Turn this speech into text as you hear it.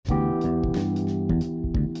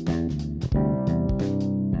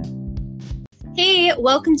Hey,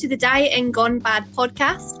 welcome to the Dieting Gone Bad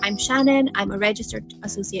podcast. I'm Shannon. I'm a registered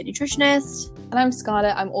associate nutritionist. And I'm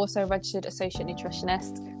Scarlett. I'm also a registered associate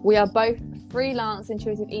nutritionist. We are both freelance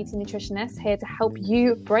intuitive eating nutritionists here to help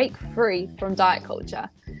you break free from diet culture.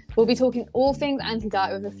 We'll be talking all things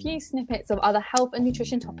anti-diet with a few snippets of other health and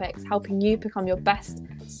nutrition topics, helping you become your best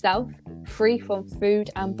self, free from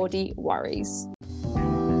food and body worries.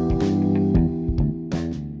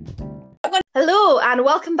 Hello and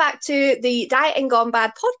welcome back to the Dieting Gone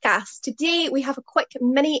Bad podcast. Today we have a quick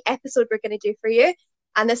mini episode we're going to do for you,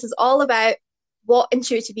 and this is all about what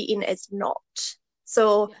intuitive eating is not.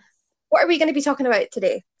 So yes. What are we going to be talking about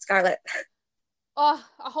today, Scarlett? Oh,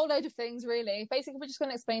 a whole load of things, really. Basically, we're just going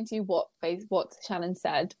to explain to you what Shannon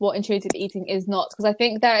said, what intuitive eating is not, because I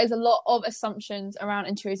think there is a lot of assumptions around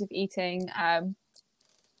intuitive eating and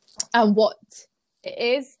what it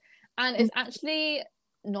is, and it's actually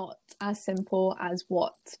not as simple as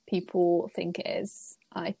what people think it is.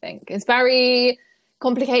 I think it's very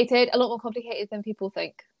complicated, a lot more complicated than people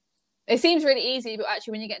think. It seems really easy, but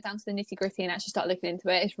actually when you get down to the nitty-gritty and actually start looking into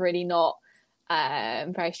it, it's really not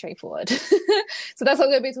very straightforward. So that's what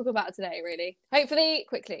we're going to be talking about today, really. Hopefully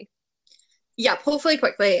quickly. Yeah, hopefully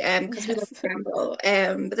quickly, because we love to ramble.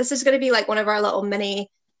 But this is going to be like one of our little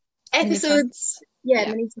mini episodes.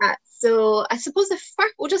 Mini chats. So I suppose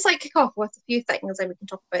we'll just like kick off with a few things and we can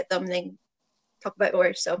talk about them and then talk about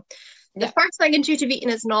more. So the first thing intuitive eating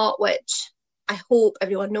is not, which I hope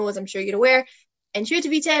everyone knows, I'm sure you're aware,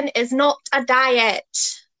 intuitive eating is not a diet.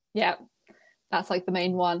 Yeah, that's like the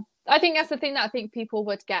main one. I think that's the thing that I think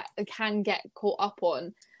people can get caught up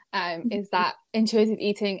on, is that intuitive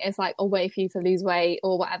eating is like a way for you to lose weight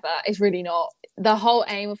or whatever. It's really not. The whole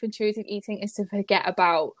aim of intuitive eating is to forget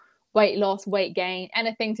about weight loss, weight gain,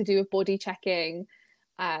 anything to do with body checking,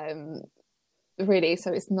 really.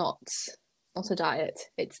 So it's not a diet.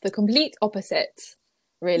 It's the complete opposite,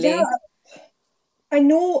 really. Yeah. I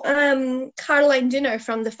know Caroline Dooner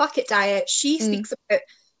from the Fuck It Diet, she speaks about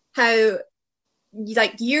how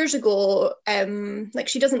like years ago, like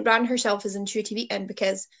she doesn't brand herself as intuitive eating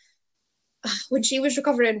because when she was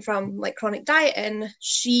recovering from like chronic dieting,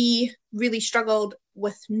 she really struggled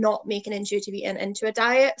with not making intuitive eating into a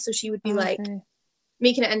diet. So she would be like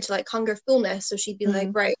making it into like hunger fullness. So she'd be like,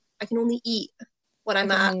 right, I can only eat when I'm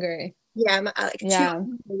hungry. Yeah, I'm at like 2 hours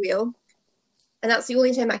wheel, and that's the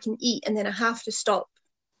only time I can eat, and then I have to stop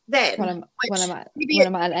then. When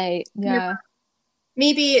I'm at 8. Yeah.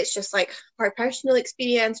 Maybe it's just like her personal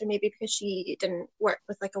experience, or maybe because she didn't work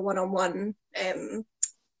with like a one-on-one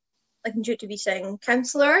like intuitive eating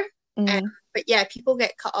counsellor. But yeah, people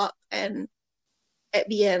get caught up in it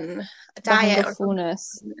being a diet or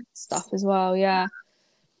fullness stuff as well. Yeah,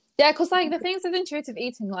 because like the things with intuitive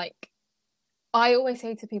eating, like I always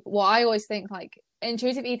say to people, I always think like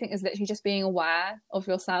intuitive eating is literally just being aware of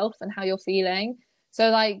yourself and how you're feeling. So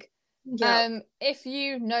like if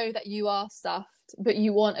you know that you are stuffed but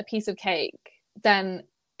you want a piece of cake, then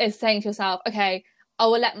it's saying to yourself, okay, I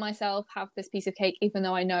will let myself have this piece of cake even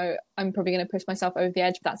though I know I'm probably going to push myself over the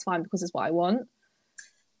edge, but that's fine because it's what I want.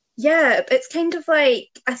 Yeah, it's kind of like,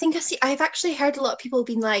 I think I've actually heard a lot of people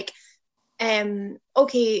being like,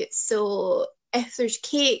 okay, so if there's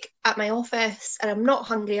cake at my office and I'm not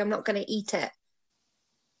hungry, I'm not going to eat it.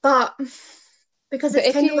 But because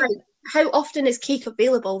it's kind of like, how often is cake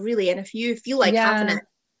available really? And if you feel like having it,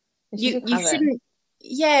 you shouldn't.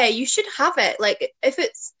 Yeah, you should have it. Like if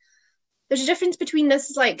there's a difference between this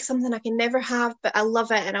is like something I can never have, but I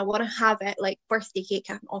love it and I want to have it, like birthday cake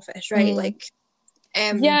at an office, right? Like,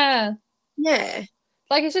 yeah.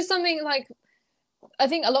 Like it's just something like, I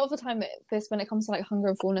think a lot of the time when it comes to like hunger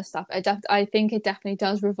and fullness stuff, I think it definitely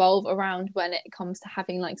does revolve around when it comes to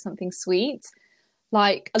having like something sweet.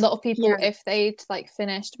 Like a lot of people, if they'd like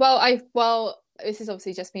finished, this is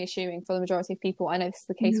obviously just me assuming for the majority of people, I know this is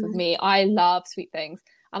the case with me. I love sweet things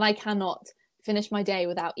and I cannot finish my day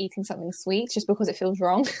without eating something sweet just because it feels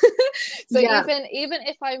wrong. So even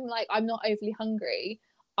if I'm like, I'm not overly hungry,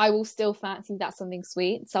 I will still fancy that something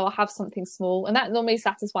sweet. So I'll have something small and that normally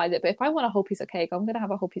satisfies it. But if I want a whole piece of cake, I'm going to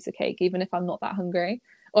have a whole piece of cake, even if I'm not that hungry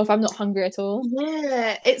or if I'm not hungry at all.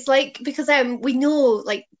 Yeah, it's like, because we know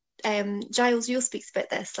like Giles Yule speaks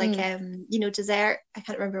about this, like dessert, I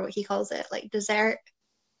can't remember what he calls it, like dessert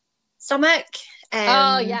stomach.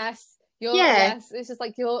 Yes, it's just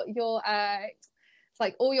like your it's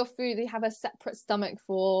like all your food, you have a separate stomach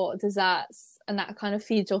for desserts, and that kind of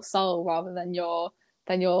feeds your soul rather than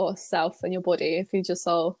yourself and your body. It feeds your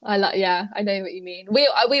soul. I know what you mean. We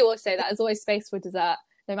always say that there's always space for dessert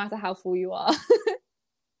no matter how full you are.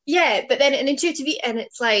 Yeah, but then in intuitive eating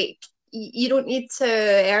it's like you don't need to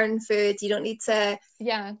earn food. You don't need to.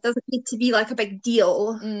 Yeah. It doesn't need to be like a big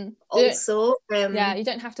deal. Also, yeah, you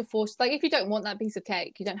don't have to force. Like, if you don't want that piece of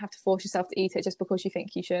cake, you don't have to force yourself to eat it just because you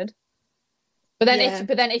think you should. But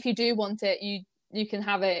then, if you do want it, you can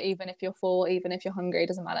have it even if you're full, even if you're hungry. It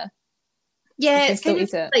doesn't matter. Yeah, it's kind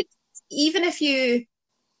of like even if you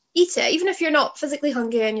eat it, even if you're not physically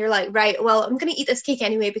hungry and you're like, right, well, I'm going to eat this cake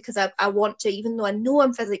anyway because I want to, even though I know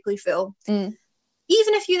I'm physically full. Even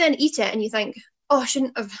if you then eat it and you think, oh, I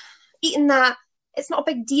shouldn't have eaten that, it's not a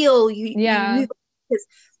big deal. You move on, because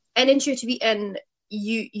in intuitive eating,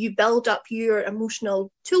 you build up your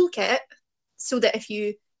emotional toolkit so that if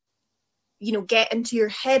you get into your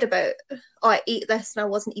head about, oh, I ate this and I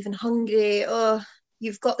wasn't even hungry, oh,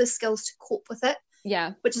 you've got the skills to cope with it.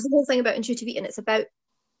 Yeah. Which is the whole thing about intuitive eating. It's about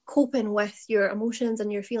coping with your emotions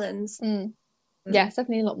and your feelings. Yeah, it's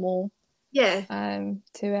definitely a lot more to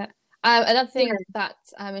it. Another thing that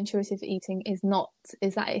intuitive eating is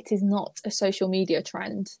that it is not a social media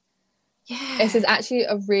trend. Yeah. This is actually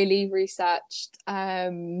a really researched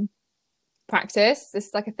practice. This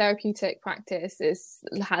is like a therapeutic practice. It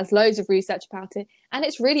has loads of research about it, and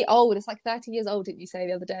it's really old. It's like 30 years old, didn't you say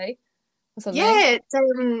the other day or something? Yeah,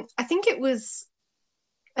 I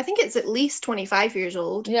think it's at least 25 years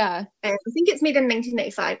old. Yeah. I think it's made in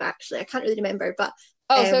 1995, actually. I can't really remember, but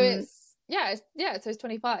so it's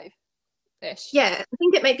 25-ish. Yeah, I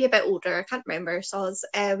think it might be a bit older. I can't remember,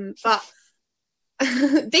 but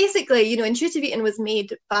basically, intuitive eating was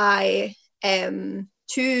made by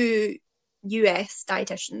two US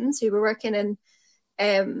dietitians who were working in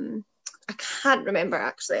I can't remember,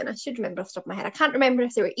 actually, and I should remember off the top of my head. I can't remember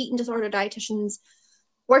if they were eating disorder dietitians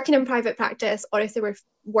working in private practice or if they were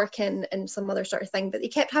working in some other sort of thing, but they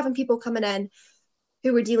kept having people coming in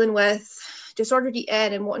who were dealing with disordered eating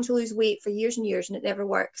and wanting to lose weight for years and years, and it never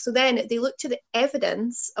worked. So then they looked to the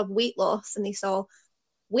evidence of weight loss and they saw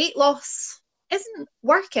weight loss isn't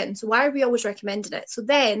working, so why are we always recommending it? So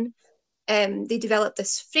then they developed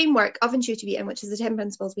this framework of intuitive eating, which is the 10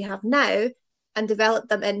 principles we have now, and developed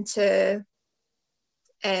them into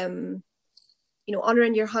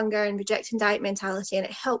honoring your hunger and rejecting diet mentality, and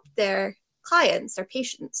it helped their clients, their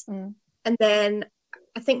patients. And then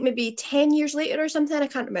I think maybe 10 years later or something, I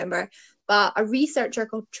can't remember, but a researcher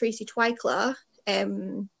called Tracy Twycla,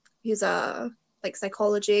 who's a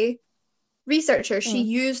psychology researcher, she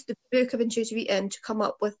used the book of intuitive eating to come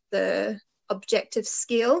up with the objective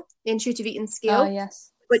scale, the intuitive eating scale,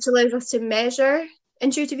 which allows us to measure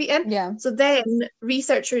intuitive eating. Yeah. So then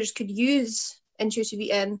researchers could use intuitive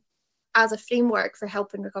eating as a framework for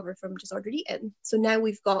helping recover from disordered eating. So now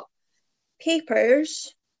we've got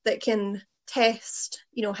papers that can test,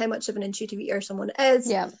 how much of an intuitive eater someone is,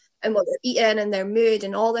 and what they're eating and their mood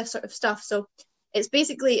and all this sort of stuff. So it's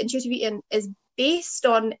basically, intuitive eating is based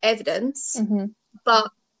on evidence, but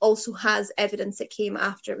also has evidence that came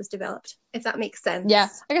after it was developed, if that makes sense. Yeah,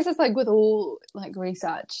 I guess it's like with all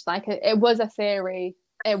research, it was a theory,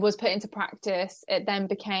 it was put into practice, it then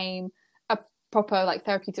became a proper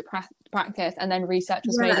therapeutic practice, and then research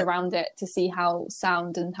was made around it to see how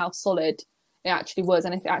sound and how solid it actually was,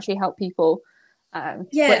 and if it actually helped people. Which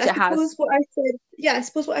it has. I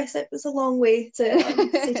suppose what I said was a long way to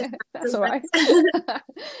say that's all right.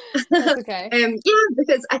 That's okay.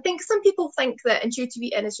 Because I think some people think that intuitive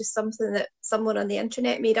eating is just something that someone on the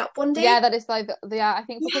internet made up one day. Yeah, that is I think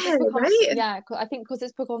because it's become I think because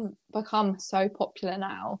it's become so popular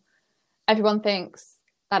now, everyone thinks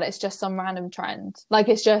that it's just some random trend.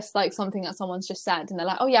 It's just something that someone's just said, and they're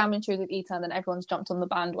like, oh yeah, I'm an intuitive eater, and then everyone's jumped on the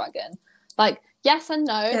bandwagon. Yes and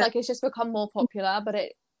no, it's just become more popular, but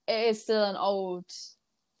it is still an old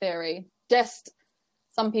theory. Just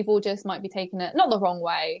some people just might be taking it not the wrong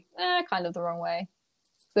way, kind of the wrong way.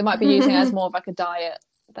 They might be using it as more of a diet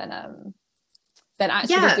than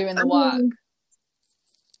actually doing the work.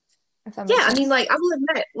 I will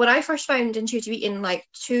admit, when I first found intuitive eating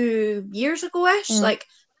 2 years ago-ish, when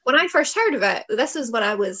I first heard of it, this is when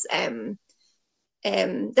I was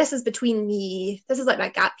this is my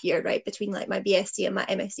gap year, right, between my BSc and my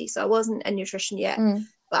MSc, so I wasn't in nutrition yet,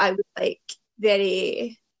 but I was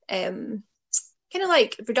very kind of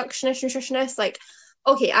reductionist nutritionist,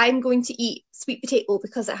 okay, I'm going to eat sweet potato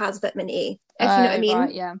because it has vitamin A, if you know what I mean.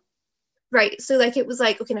 Right, yeah. Right, so it was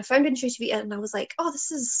okay, and I found intuitive eating and I was like, oh,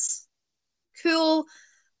 this is cool,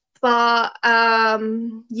 but I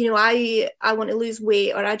want to lose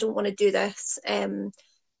weight, or I don't want to do this,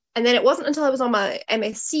 and then it wasn't until I was on my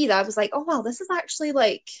MSc that I was like, oh, wow, this is actually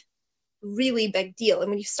really big deal. And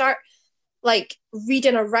when you start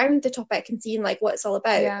reading around the topic and seeing what it's all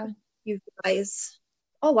about, you realize,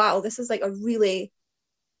 oh, wow, this is a really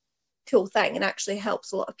cool thing and actually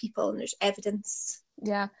helps a lot of people, and there's evidence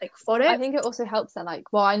like for it. I think it also helps that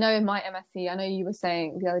like, well, I know in my MSc, I know you were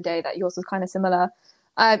saying the other day that yours was kind of similar.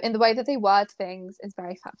 In the way that they word things is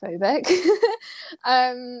very fat phobic.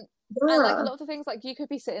 And like a lot of the things, like you could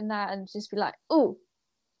be sitting there and just be like, oh,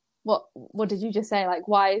 what did you just say? Like,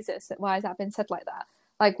 why has that been said like that?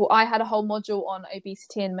 Like, well, I had a whole module on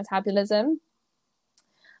obesity and metabolism.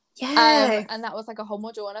 Yeah. And that was like a whole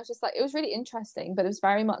module, and I was just like, it was really interesting, but it was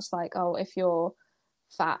very much like, oh, if you're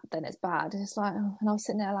fat, then it's bad. And it's like, oh, and I was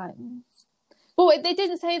sitting there like, well, they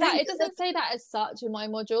didn't say that. It doesn't say that as such in my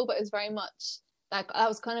module, but it was very much like that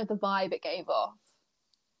was kind of the vibe it gave off.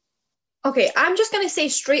 Okay, I'm just going to say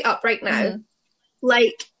straight up right now,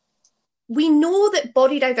 like, we know that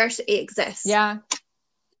body diversity exists. Yeah.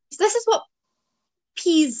 So this is what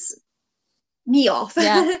pees me off.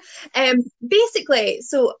 Yeah. Basically,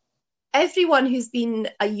 so everyone who's been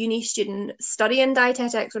a uni student studying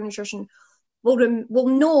dietetics or nutrition will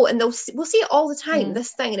know, and we'll see it all the time,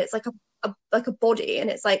 this thing, and it's like a body, and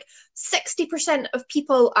it's like 60% of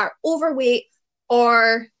people are overweight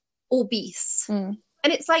or obese. And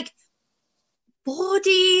it's like,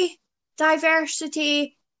 body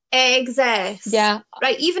diversity exists. Yeah.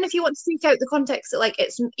 Right? Even if you want to take out the context that like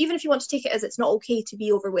even if you want to take it as it's not okay to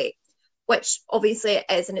be overweight, which obviously it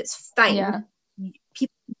is, and it's fine. Yeah.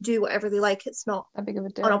 People do whatever they like. It's not a big of a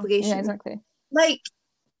deal. An obligation. Yeah, exactly. Like,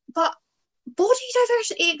 but body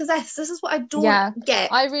diversity exists. This is what I don't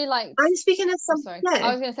get. I really like. I'm speaking as some. Sorry. Yeah.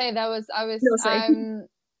 I was going to say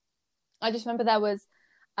I just remember there was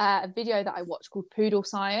a video that I watched called Poodle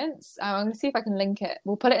Science. I'm going to see if I can link it.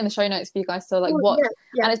 We'll put it in the show notes for you guys. So like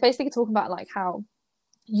and it's basically talking about like how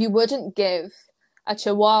you wouldn't give a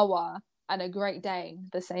Chihuahua and a Great Dane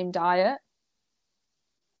the same diet.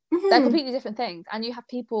 They're completely different things, and you have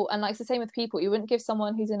people, and like it's the same with people. You wouldn't give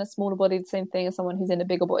someone who's in a smaller body the same thing as someone who's in a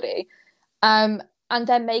bigger body. And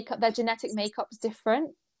their genetic makeup's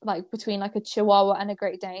different, like between like a Chihuahua and a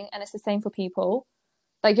Great Dane, and it's the same for people.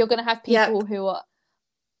 Like you're gonna have people who are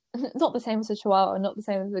not the same as a Chihuahua, not the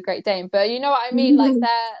same as a Great Dane, but you know what I mean.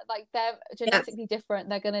 They're genetically different.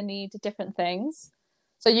 They're gonna need different things,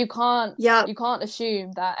 so you can't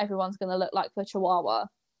assume that everyone's gonna look like the Chihuahua.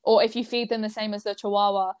 Or if you feed them the same as the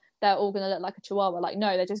Chihuahua, they're all going to look like a Chihuahua. Like,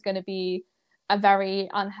 no, they're just going to be a very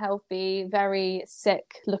unhealthy, very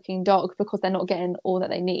sick-looking dog because they're not getting all that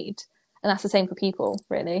they need. And that's the same for people,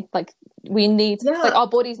 really. Like, we need... Like, our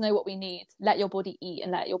bodies know what we need. Let your body eat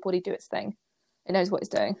and let your body do its thing. It knows what it's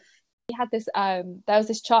doing. We had this... there was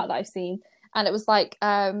this chart that I've seen, and it was, like,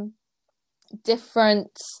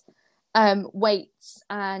 different weights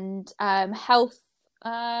and health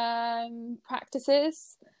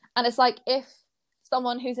practices. And it's like if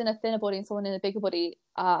someone who's in a thinner body and someone in a bigger body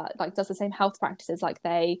like does the same health practices, like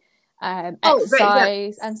they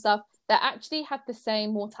exercise and stuff, they actually have the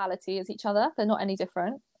same mortality as each other. They're not any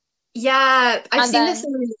different. I've seen this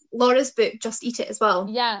in Laura's book Just Eat It as well.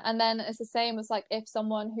 And then it's the same as like if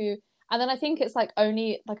someone who, and then I think it's like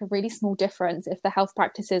only like a really small difference if the health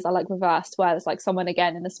practices are like reversed, where it's like someone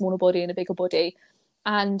again in a smaller body and a bigger body,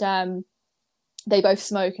 and they both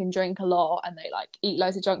smoke and drink a lot, and they like eat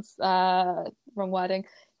loads of junk. Wrong wording.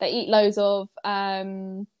 They eat loads of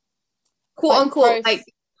quote unquote like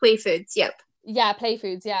play foods. Yeah, play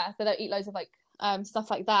foods. Yeah, so they eat loads of like stuff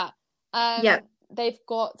like that. They've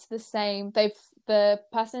got the same. The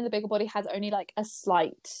person in the bigger body has only like a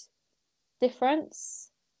slight difference.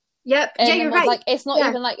 You're right. Like it's not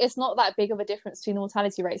even like it's not that big of a difference between the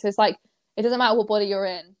mortality rate. So it's like it doesn't matter what body you're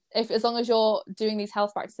in. As long as you're doing these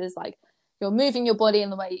health practices, like you're moving your body in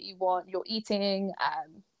the way you want, you're eating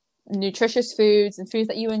nutritious foods and foods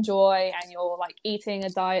that you enjoy, and you're like eating a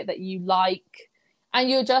diet that you like, and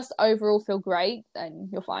you just overall feel great, then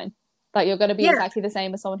you're fine. Like you're going to be exactly the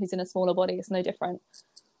same as someone who's in a smaller body. It's no different.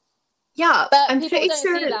 But I'm pretty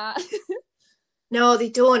sure see that. No, they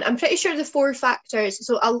don't. I'm pretty sure the 4 factors.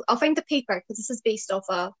 So I'll find the paper because this is based off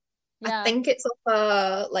I think it's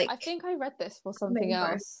off I think I read this for something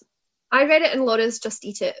else. I read it in Laura's Just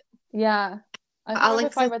Eat It. I'll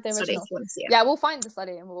link I read the original. If you want to see it. Yeah, we'll find the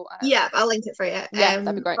study and we'll. I'll link it for you.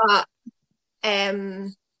 That'd be great. But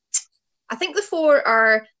I think the 4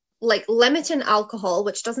 are like limiting alcohol,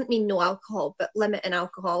 which doesn't mean no alcohol, but limiting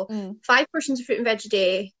alcohol. 5 portions of fruit and veg a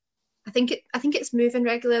day. I think it's moving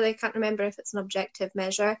regularly. I can't remember if it's an objective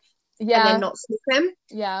measure. And then not smoking.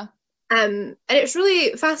 And it's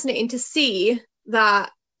really fascinating to see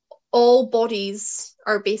that all bodies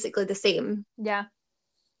are basically the same.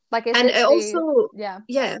 Like and it also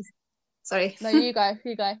sorry. No, you go.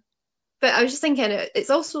 But I was just thinking it's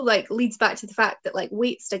also like leads back to the fact that like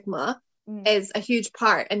weight stigma is a huge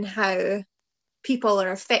part in how people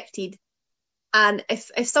are affected. And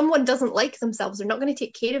if someone doesn't like themselves, they're not going to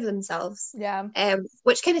take care of themselves. Yeah.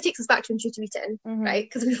 Which kind of takes us back to intuitive eating, right?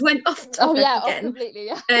 Because we went off topic Oh yeah, again. completely.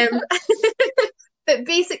 Yeah. But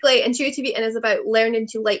basically, intuitive eating is about learning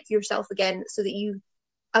to like yourself again, so that you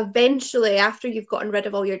eventually, after you've gotten rid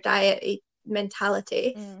of all your diet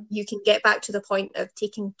mentality, you can get back to the point of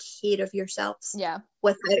taking care of yourselves. Yeah.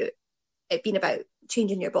 Without it being about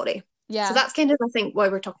changing your body. Yeah. So that's kind of, I think, why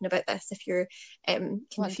we're talking about this, if you're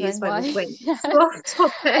confused why we went off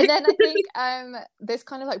topic. And then I think this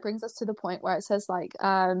kind of like brings us to the point where it says like,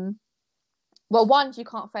 well, one, you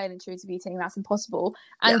can't fail intuitive eating, that's impossible.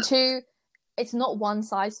 And two, it's not one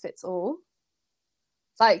size fits all.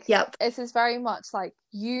 Like, this is very much like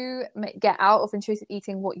you get out of intuitive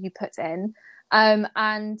eating what you put in.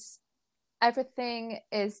 And everything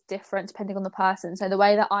is different depending on the person. So the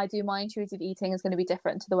way that I do my intuitive eating is going to be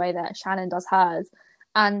different to the way that Shannon does hers.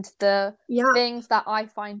 And the things that I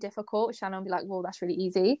find difficult, Shannon will be like, well, that's really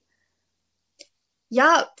easy.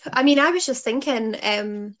 Yep. I mean, I was just thinking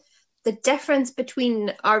the difference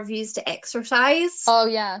between our views to exercise. Oh,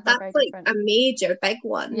 yeah. That's like different. A major big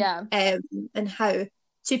one. Yeah. And how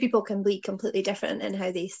two people can be completely different in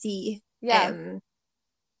how they see different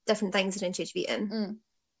things in intuitive eating.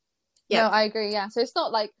 Yeah. No, I agree. Yeah. So it's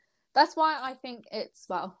not like, that's why I think it's,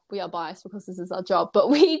 well, we are biased because this is our job, but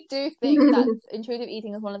we do think that intuitive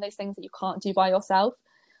eating is one of those things that you can't do by yourself.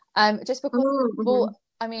 Just because, well,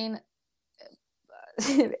 I mean,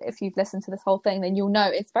 if you've listened to this whole thing, then you'll know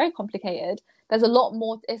it's very complicated. There's a lot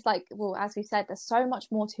more. It's like, well, as we said, there's so much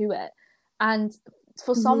more to it. And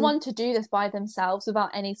for someone to do this by themselves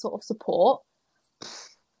without any sort of support,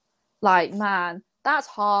 like, man, that's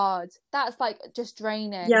hard. That's like just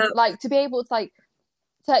draining. Yeah. Like, to be able to like,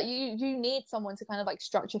 you need someone to kind of like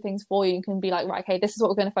structure things for you and can be like, right, okay, this is what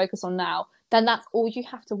we're going to focus on now. Then that's all you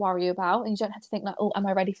have to worry about, and you don't have to think like, oh, am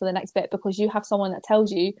I ready for the next bit? Because you have someone that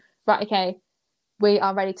tells you, right, okay, we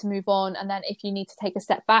are ready to move on. And then if you need to take a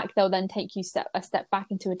step back, they'll then take you a step back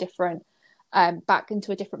into a different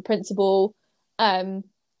principle.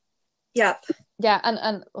 Yeah,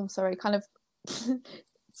 and I'm sorry, kind of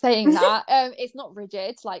saying that it's not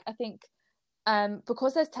rigid. Like, I think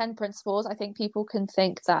because there's 10 principles, I think people can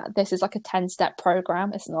think that this is like a 10-step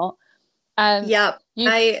program. It's not. Sorry.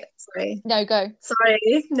 No, go.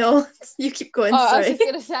 Sorry. No, you keep going. Sorry. I was just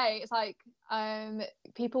gonna say, it's like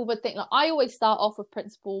people would think, like, I always start off with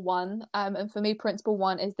principle 1, and for me, principle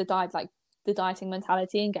 1 is the dieting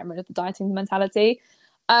mentality and getting rid of the dieting mentality.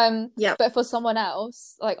 But for someone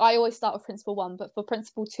else, like, I always start with principle 1, but for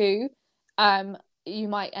principle 2, you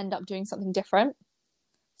might end up doing something different.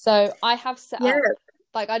 So I have set up,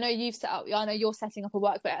 like, I know you're setting up a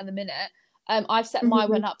workbook at the minute. I've set my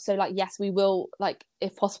one up so, like, yes, we will, like,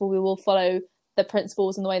 if possible, we will follow the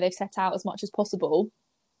principles and the way they've set out as much as possible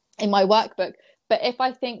in my workbook. But if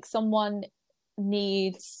I think someone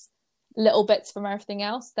needs little bits from everything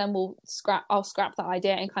else, then I'll scrap that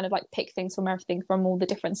idea and kind of like pick things from everything from all the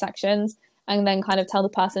different sections, and then kind of tell the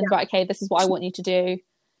person, right, okay, this is what I want you to do.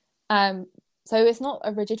 So it's not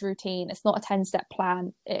a rigid routine. It's not a 10-step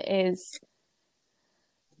plan. It is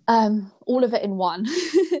all of it in one.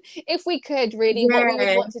 If we could really, what we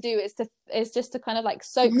would want to do is just to kind of like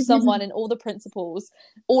soak someone in all the principles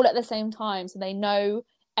all at the same time, so they know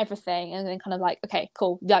everything, and then kind of like, okay,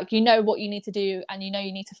 cool, like, you know what you need to do, and you know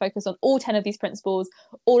you need to focus on all 10 of these principles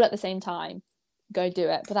all at the same time. Go do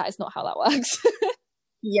it. But that is not how that works.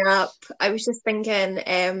 Yep. I was just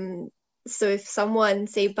thinking, so if someone,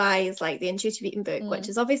 say, buys like the intuitive eating book, which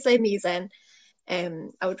is obviously amazing,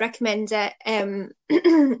 I would recommend it,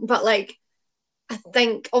 but like, I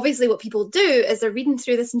think obviously what people do is they're reading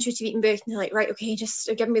through this intuitive eating book and they're like, right, okay,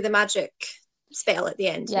 just give me the magic spell at the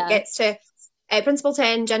end. It gets to principle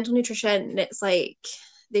 10, gentle nutrition, and it's like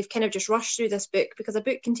they've kind of just rushed through this book, because a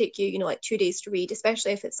book can take you, like 2 days to read,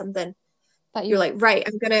 especially if it's something that you're like, right,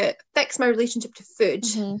 I'm gonna fix my relationship to food.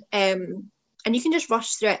 And you can just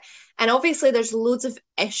rush through it. And obviously there's loads of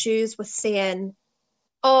issues with saying,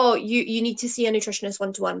 oh, you need to see a nutritionist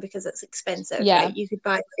 1-to-1 because it's expensive. Right? You could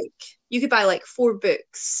buy like 4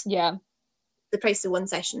 books. The price of one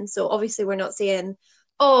session. So obviously we're not saying,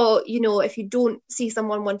 oh, if you don't see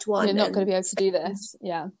someone 1-to-1, you're not going to be able to do this.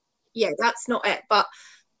 Yeah, that's not it. But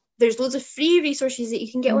there's loads of free resources that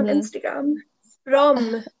you can get on Instagram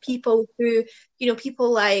from people who,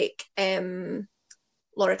 people like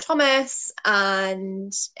Laura Thomas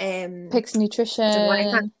and Pix Nutrition. I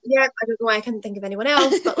don't know why I can't think of anyone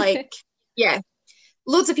else, but like,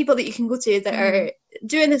 loads of people that you can go to that are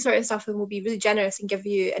doing this sort of stuff and will be really generous and give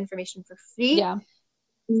you information for free.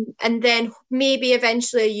 And then maybe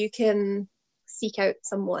eventually you can seek out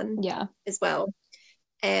someone as well.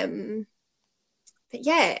 But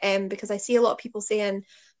yeah, because I see a lot of people saying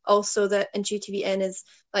also that intuitive eating is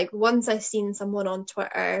like, once I've seen someone on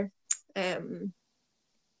Twitter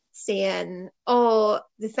saying, oh,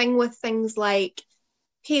 the thing with things like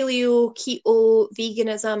paleo, keto,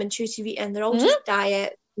 veganism, intuitive eating, they're all just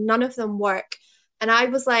diet, none of them work. And I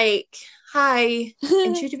was like, hi,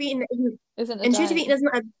 intuitive eating isn't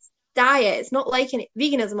a diet. It's not like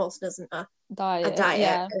veganism also isn't a diet.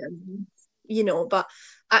 Yeah. You know, but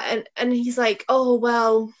and he's like, oh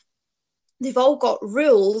well, they've all got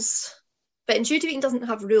rules, but intuitive eating doesn't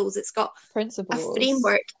have rules. It's got principles, a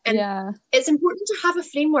framework, and it's important to have a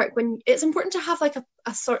framework when it's important to have like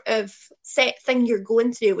a sort of set thing you're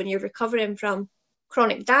going through when you're recovering from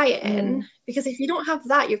chronic dieting, because if you don't have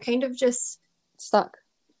that, you're kind of just stuck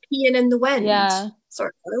peeing in the wind,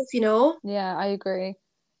 sort of, you know. Yeah, I agree.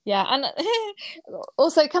 Yeah, and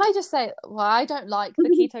also, can I just say, well, I don't like the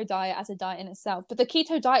keto diet as a diet in itself, but the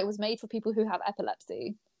keto diet was made for people who have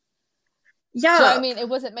epilepsy. Yeah. Do you know what I mean? It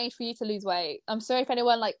wasn't made for you to lose weight. I'm sorry if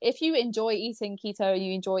anyone, like, if you enjoy eating keto,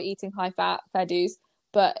 you enjoy eating high-fat foods,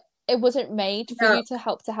 but it wasn't made for you to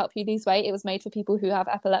help you lose weight. It was made for people who have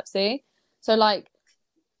epilepsy. So, like...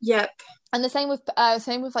 Yep. And the same with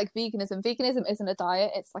like veganism. Veganism isn't a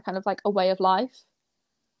diet. It's like kind of like a way of life.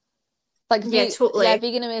 Like, yeah, totally. Yeah,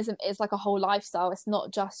 veganism is like a whole lifestyle. It's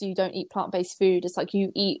not just you don't eat plant-based food. It's like you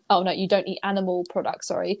don't eat animal products.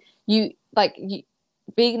 Sorry, veganism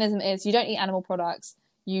is you don't eat animal products.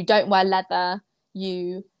 You don't wear leather.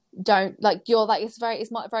 You don't it's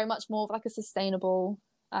very much more of like a sustainable,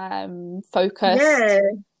 focused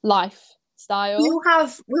lifestyle. We'll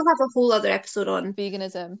have a whole other episode on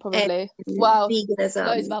veganism, probably. Veganism,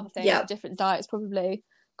 loads of other things, different diets, probably,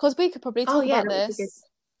 because we could probably talk about this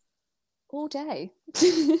all day.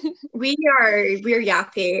 We're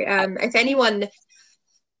yappy. If anyone,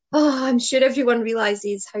 I'm sure everyone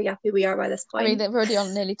realizes how yappy we are by this point. I mean, we're already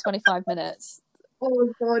on nearly 25 minutes.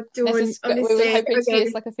 Oh God, don't. We were hoping to do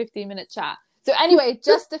this like a 15-minute chat. So anyway,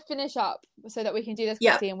 just to finish up so that we can do this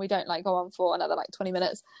quickly and we don't like go on for another like 20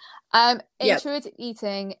 minutes. Intuitive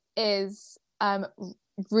eating is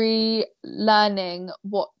relearning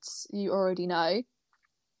what you already know,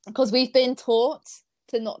 because we've been taught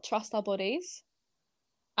to not trust our bodies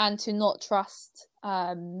and to not trust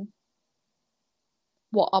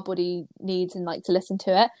what our body needs and like to listen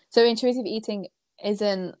to it. So intuitive eating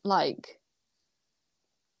isn't like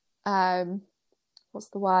what's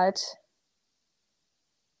the word?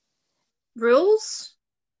 Rules?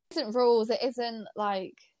 It isn't rules. It isn't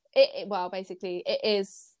like it. Well, basically, it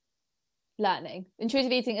is learning.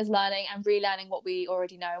 Intuitive eating is learning and relearning what we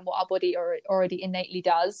already know and what our body already innately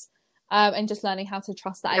does, and just learning how to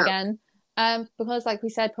trust that again. Because, like we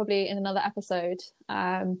said, probably in another episode,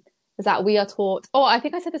 is that we are taught. Oh, I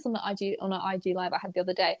think I said this on our IG live I had the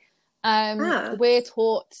other day. We're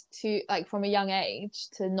taught to, like, from a young age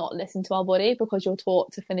to not listen to our body, because you're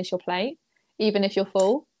taught to finish your plate even if you're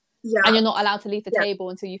full, and you're not allowed to leave the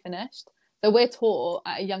table until you finished. So we're taught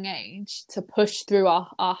at a young age to push through our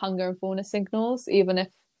hunger and fullness signals even if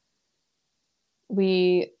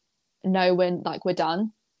we know when we're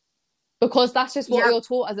done, because that's just what you're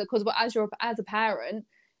taught as a parent.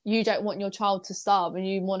 You don't want your child to starve and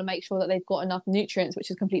you want to make sure that they've got enough nutrients,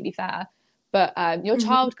 which is completely fair. But your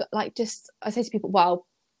child, I say to people, well,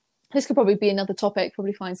 this could probably be another topic,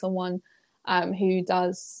 probably find someone who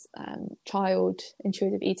does child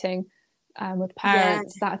intuitive eating with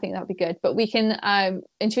parents. That I think that would be good. But we can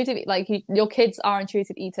your kids are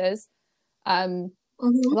intuitive eaters,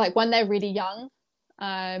 like when they're really young.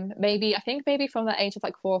 Maybe from the age of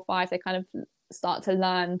like 4 or 5, they kind of start to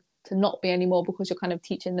learn to not be anymore, because you're kind of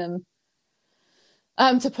teaching them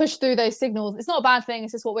to push through those signals. It's not a bad thing.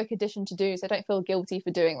 It's just what we're conditioned to do. So don't feel guilty for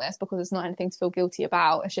doing this, because it's not anything to feel guilty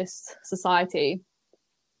about. It's just society.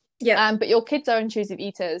 Yeah. But your kids are intuitive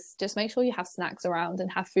eaters. Just make sure you have snacks around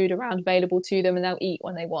and have food around available to them, and they'll eat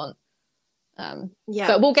when they want. But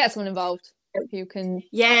we'll get someone involved who can.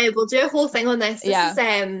 Yeah, we'll do a whole thing on this. This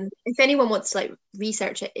is if anyone wants to like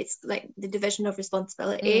research it, it's like the division of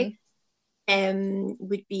responsibility.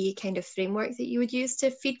 Would be kind of framework that you would use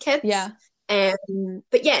to feed kids. But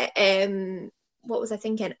what was I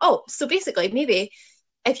thinking? Oh, so basically, maybe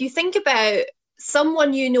if you think about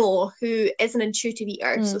someone you know who is an intuitive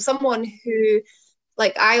eater, so someone who,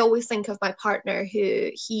 like, I always think of my partner who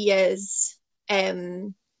he is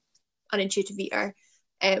an intuitive eater,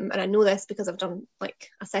 and I know this because I've done like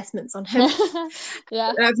assessments on him.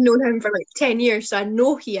 And I've known him for like 10 years, so I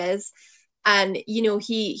know he is. And you know,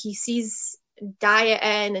 he sees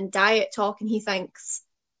dieting and diet talk and he thinks,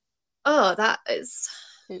 oh, that is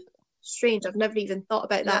strange. I've never even thought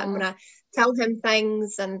about that. And when I tell him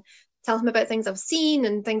things and tell him about things I've seen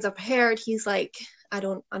and things I've heard, he's like, I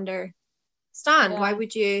don't understand. Why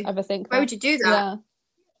would you ever think why would you do that?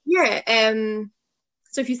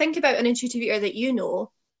 So if you think about an intuitive eater that you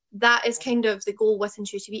know, that is kind of the goal with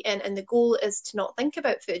intuitive eating, and the goal is to not think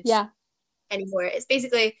about food anymore. It's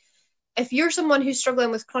basically, if you're someone who's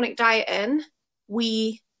struggling with chronic dieting,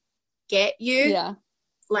 we get you.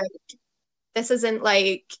 Like, this isn't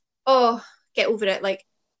like, oh, get over it. Like,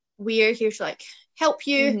 we're here to like help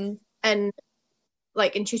you, and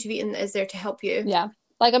like intuitive eating is there to help you.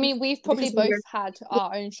 Like, I mean, we've probably both had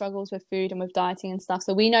our own struggles with food and with dieting and stuff,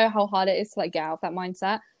 so we know how hard it is to like get out of that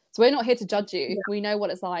mindset. So we're not here to judge you. We know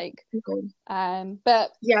what it's like.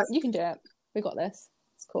 But you can do it. We got this.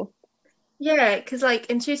 It's cool. Yeah, because like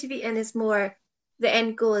intuitive eating is more, the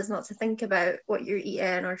end goal is not to think about what you're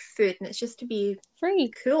eating or food, and it's just to be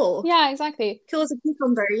free, cool. Yeah, exactly. Cool as a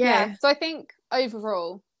cucumber. Yeah. So I think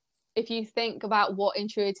overall, if you think about what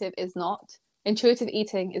intuitive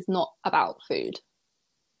eating is not about food.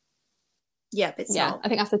 Yeah, but it's not. I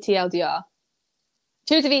think that's the TLDR.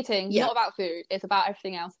 Intuitive eating, not about food. It's about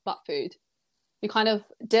everything else but food. You kind of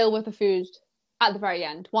deal with the food at the very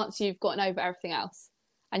end. Once you've gotten over everything else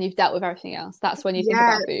and you've dealt with everything else, that's when you think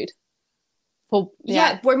about food.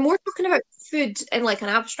 We're more talking about food in like an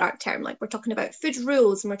abstract term. Like, we're talking about food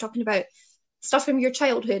rules, and we're talking about stuff from your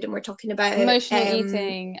childhood, and we're talking about emotional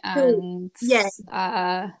eating and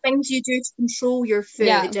things you do to control your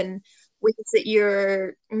food, and ways that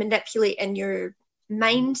you're manipulating your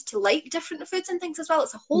mind to like different foods and things as well.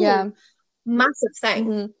 It's a whole massive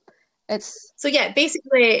thing. It's so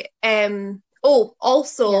basically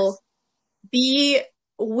also be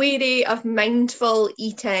wary of mindful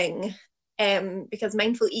eating, because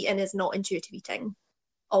mindful eating is not intuitive eating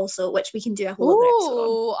also, which we can do a whole other episode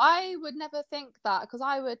on. I would never think that, because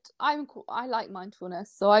I like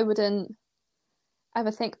mindfulness, so I wouldn't ever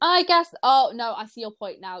think, I guess, oh no, I see your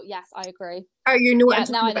point now. Yes, I agree. Oh, you know what I'm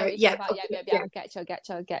talking about. Getcha.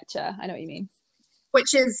 I know what you mean.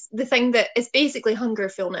 Which is the thing that is basically hunger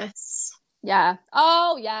fullness. Yeah.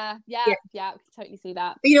 Oh, yeah. I can totally see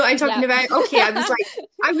that. You know what I'm talking about? Okay, I was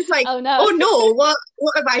like, oh no, what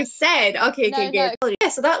have I said? Okay, good. No. Yeah,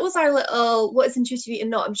 so that was our little what is intuitive eating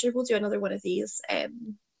not. I'm sure we'll do another one of these.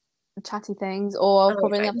 Chatty things, or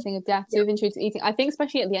probably another thing of intuitive eating. I think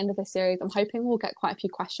especially at the end of this series, I'm hoping we'll get quite a few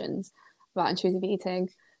questions about intuitive eating.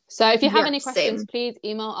 So if you have any questions, please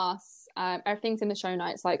email us. Everything's in the show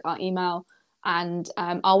notes, like our email and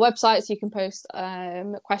our website, so you can post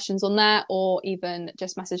questions on there, or even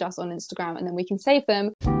just message us on Instagram, and then we can save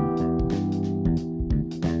them.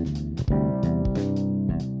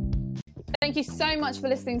 Thank you so much for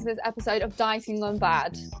listening to this episode of Dieting Gone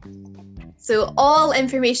Bad. So all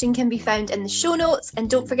information can be found in the show notes, and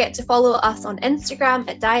don't forget to follow us on Instagram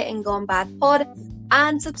at Dieting Gone Bad Pod,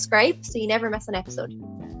 and subscribe so you never miss an episode.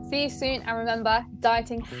 See you soon, and remember,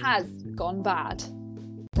 dieting has gone bad.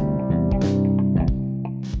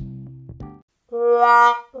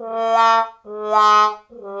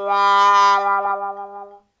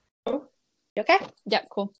 You okay? Yep,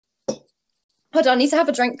 cool. Hold on, I need to have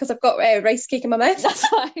a drink because I've got rice cake in my mouth. That's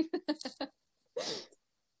fine.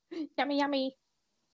 Yummy.